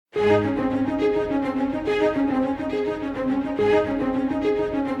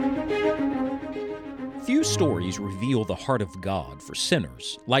stories reveal the heart of God for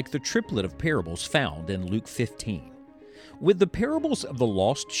sinners, like the triplet of parables found in Luke 15. With the parables of the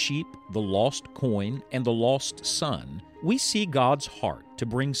lost sheep, the lost coin, and the lost son, we see God's heart to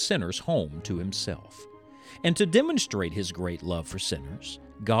bring sinners home to Himself. And to demonstrate His great love for sinners,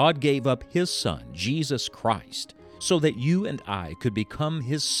 God gave up His Son, Jesus Christ, so that you and I could become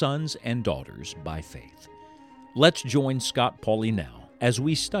His sons and daughters by faith. Let's join Scott Pauley now as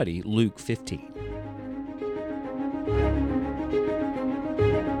we study Luke 15.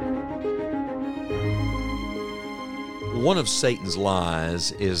 One of Satan's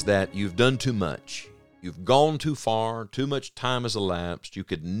lies is that you've done too much. You've gone too far, too much time has elapsed, you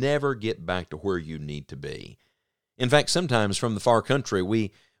could never get back to where you need to be. In fact, sometimes from the far country,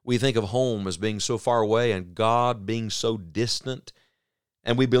 we think of home as being so far away and God being so distant,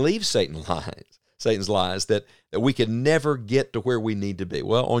 and we believe Satan's lies that we can never get to where we need to be.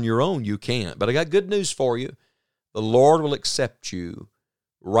 Well, on your own, you can't. But I got good news for you. The Lord will accept you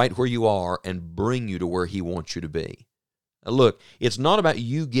right where you are and bring you to where He wants you to be. Now look, it's not about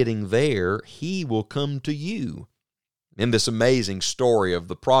you getting there. He will come to you. In this amazing story of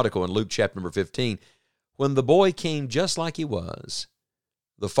the prodigal in Luke chapter number 15, when the boy came just like he was,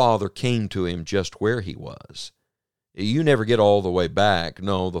 the father came to him just where he was. You never get all the way back.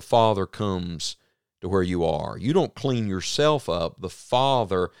 No, the Father comes to where you are. You don't clean yourself up. The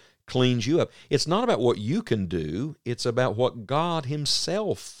Father cleans you up. It's not about what you can do. It's about what God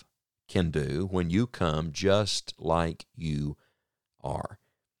Himself can do when you come just like you are.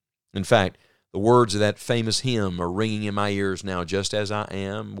 In fact, the words of that famous hymn are ringing in my ears now, just as I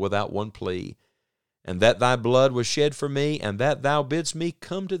am, without one plea. And that Thy blood was shed for me, and that Thou bidst me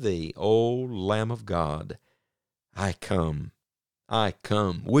come to Thee, O Lamb of God. I come.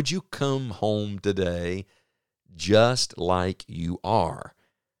 Would you come home today just like you are?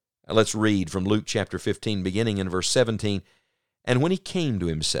 Now let's read from Luke chapter 15, beginning in verse 17. And when He came to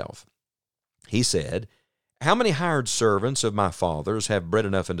Himself, He said, How many hired servants of my father's have bread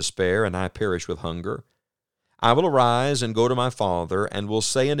enough and to spare, and I perish with hunger? I will arise and go to my father, and will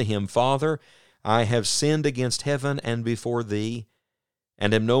say unto him, Father, I have sinned against heaven and before Thee,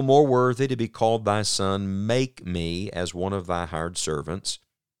 and am no more worthy to be called Thy son. Make me as one of Thy hired servants.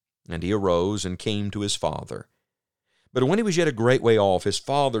 And he arose and came to his father. But when he was yet a great way off, his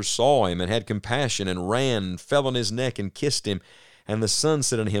father saw him, and had compassion, and ran, and fell on his neck, and kissed him. And the son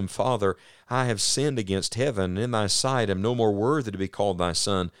said unto him, Father, I have sinned against heaven, and in Thy sight am no more worthy to be called Thy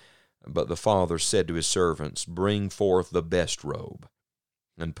son. But the father said to his servants, Bring forth the best robe,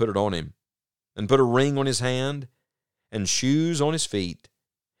 and put it on him, and put a ring on his hand, and shoes on his feet,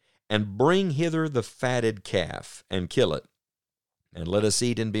 and bring hither the fatted calf, and kill it, and let us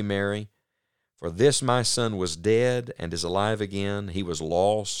eat and be merry. For this my son was dead, and is alive again. He was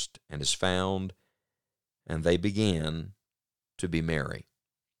lost, and is found. And they began to be merry.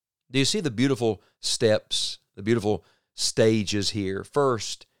 Do you see the beautiful steps, the beautiful stages here?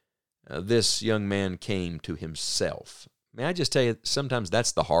 First, this young man came to himself. May I just tell you, sometimes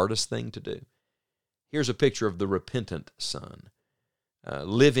that's the hardest thing to do. Here's a picture of the repentant son,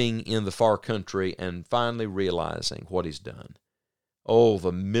 living in the far country and finally realizing what he's done. Oh,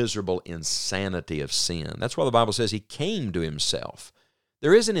 the miserable insanity of sin. That's why the Bible says he came to himself.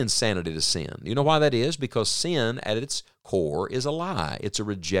 There is an insanity to sin. You know why that is? Because sin, at its core, is a lie. It's a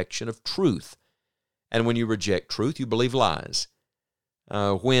rejection of truth. And when you reject truth, you believe lies.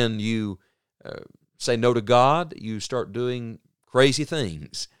 When you say no to God, you start doing crazy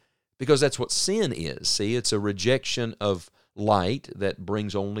things. Because that's what sin is. See, it's a rejection of light that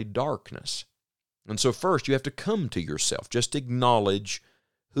brings only darkness. And so first, you have to come to yourself. Just acknowledge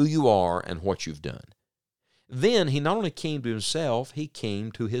who you are and what you've done. Then he not only came to himself, he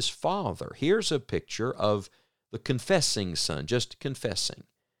came to his father. Here's a picture of the confessing son, just confessing,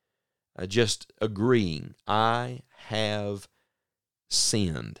 just agreeing, I have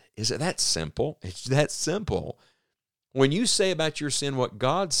sinned. Is it that simple? It's that simple. When you say about your sin what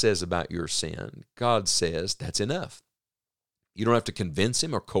God says about your sin, God says that's enough. You don't have to convince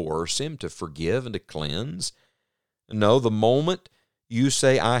him or coerce him to forgive and to cleanse. No, the moment you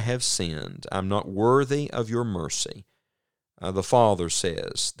say, I have sinned, I'm not worthy of your mercy, the Father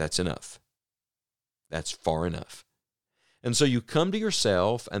says, that's enough. That's far enough. And so you come to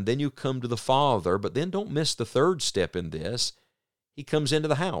yourself, and then you come to the Father, but then don't miss the third step in this. He comes into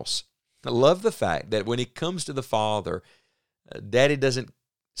the house. I love the fact that when he comes to the Father, Daddy doesn't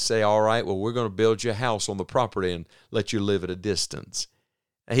say, all right, well, we're going to build you a house on the property and let you live at a distance.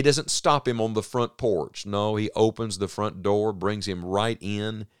 He doesn't stop him on the front porch. No, he opens the front door, brings him right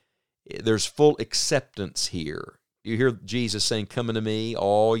in. There's full acceptance here. You hear Jesus saying, "Come unto me,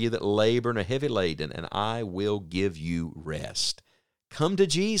 all ye that labor and are heavy laden, and I will give you rest." Come to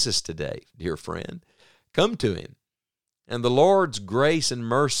Jesus today, dear friend. Come to Him. And the Lord's grace and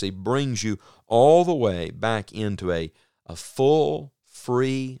mercy brings you all the way back into a full,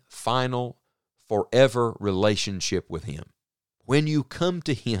 free, final, forever relationship with Him. When you come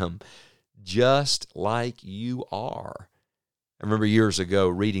to Him just like you are. I remember years ago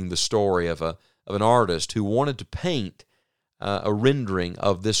reading the story of an artist who wanted to paint a rendering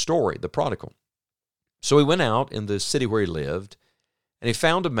of this story, the prodigal. So he went out in the city where he lived, and he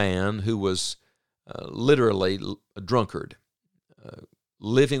found a man who was literally a drunkard,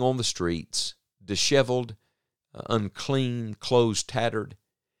 living on the streets, disheveled, unclean, clothes tattered.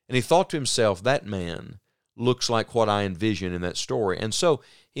 And he thought to himself, that man looks like what I envision in that story. And so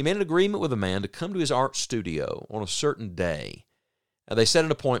he made an agreement with a man to come to his art studio on a certain day. They set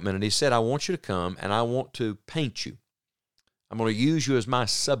an appointment, and he said, "I want you to come, and I want to paint you. I'm going to use you as my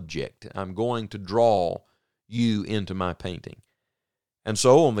subject. I'm going to draw you into my painting." And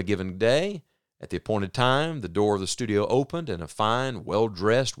so on the given day, at the appointed time, the door of the studio opened, and a fine,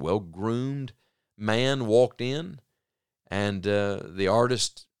 well-dressed, well-groomed man walked in, and the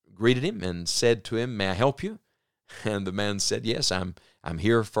artist greeted him and said to him, "May I help you?" And the man said, "Yes, I'm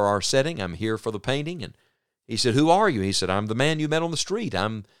here for our setting. I'm here for the painting." And he said, "Who are you?" He said, "I'm the man you met on the street.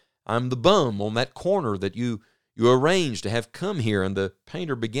 I'm the bum on that corner that you arranged to have come here." And the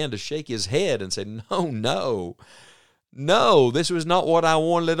painter began to shake his head and said, No, this was not what I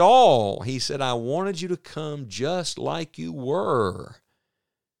wanted at all." He said, "I wanted you to come just like you were."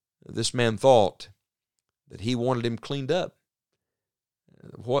 This man thought that he wanted him cleaned up.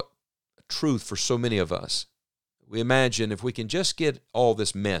 What a truth for so many of us. We imagine if we can just get all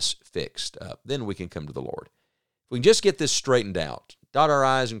this mess fixed up, then we can come to the Lord. If we can just get this straightened out, dot our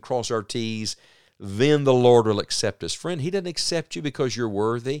I's and cross our T's, then the Lord will accept us. Friend, He doesn't accept you because you're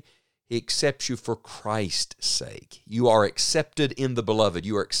worthy. He accepts you for Christ's sake. You are accepted in the Beloved.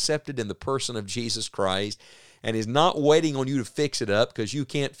 You are accepted in the person of Jesus Christ, and He's not waiting on you to fix it up because you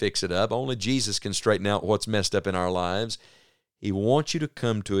can't fix it up. Only Jesus can straighten out what's messed up in our lives. He wants you to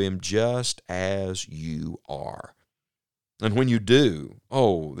come to Him just as you are. And when you do,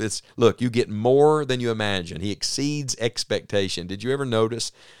 look, you get more than you imagine. He exceeds expectation. Did you ever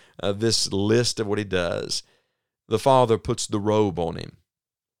notice this list of what He does? The Father puts the robe on Him.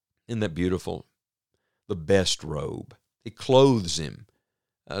 Isn't that beautiful? The best robe. He clothes Him.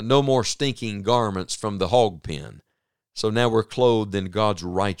 No more stinking garments from the hog pen. So now we're clothed in God's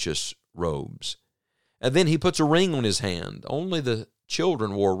righteous robes. And then He puts a ring on His hand. Only the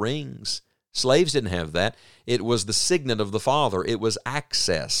children wore rings. Slaves didn't have that. It was the signet of the Father. It was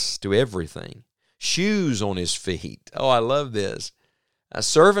access to everything. Shoes on His feet. Oh, I love this.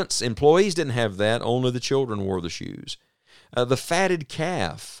 Servants, employees didn't have that. Only the children wore the shoes. The fatted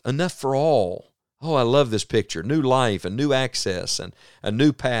calf, enough for all. Oh, I love this picture. New life and new access and a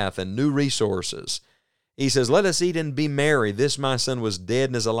new path and new resources. He says, "Let us eat and be merry. This my son was dead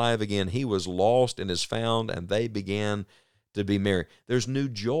and is alive again. He was lost and is found," and they began to be merry. There's new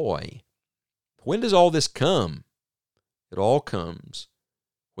joy. When does all this come? It all comes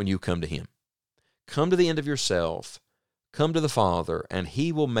when you come to Him. Come to the end of yourself. Come to the Father, and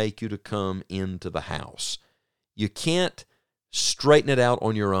He will make you to come into the house. You can't straighten it out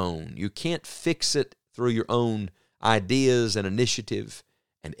on your own. You can't fix it through your own ideas and initiative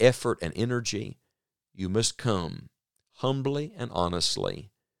and effort and energy. You must come humbly and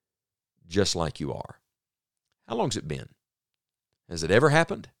honestly, just like you are. How long's it been? Has it ever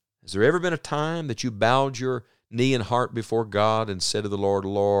happened? Has there ever been a time that you bowed your knee and heart before God and said to the Lord,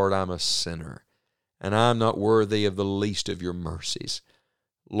 "Lord, I'm a sinner, and I'm not worthy of the least of your mercies.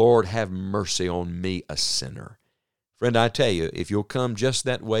 Lord, have mercy on me, a sinner." Friend, I tell you, if you'll come just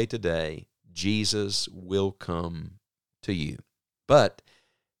that way today, Jesus will come to you. But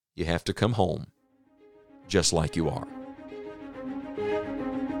you have to come home just like you are.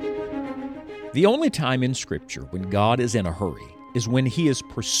 The only time in Scripture when God is in a hurry is when He is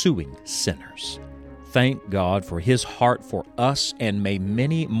pursuing sinners. Thank God for His heart for us, and may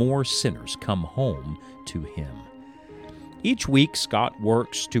many more sinners come home to Him. Each week, Scott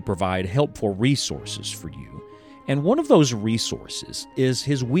works to provide helpful resources for you, and one of those resources is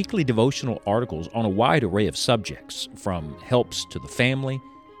his weekly devotional articles on a wide array of subjects, from helps to the family,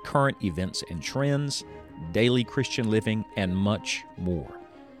 current events and trends, daily Christian living, and much more.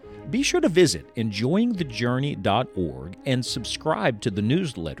 Be sure to visit enjoyingthejourney.org and subscribe to the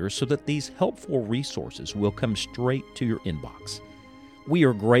newsletter so that these helpful resources will come straight to your inbox. We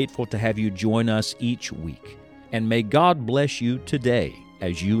are grateful to have you join us each week, and may God bless you today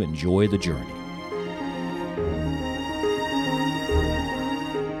as you enjoy the journey.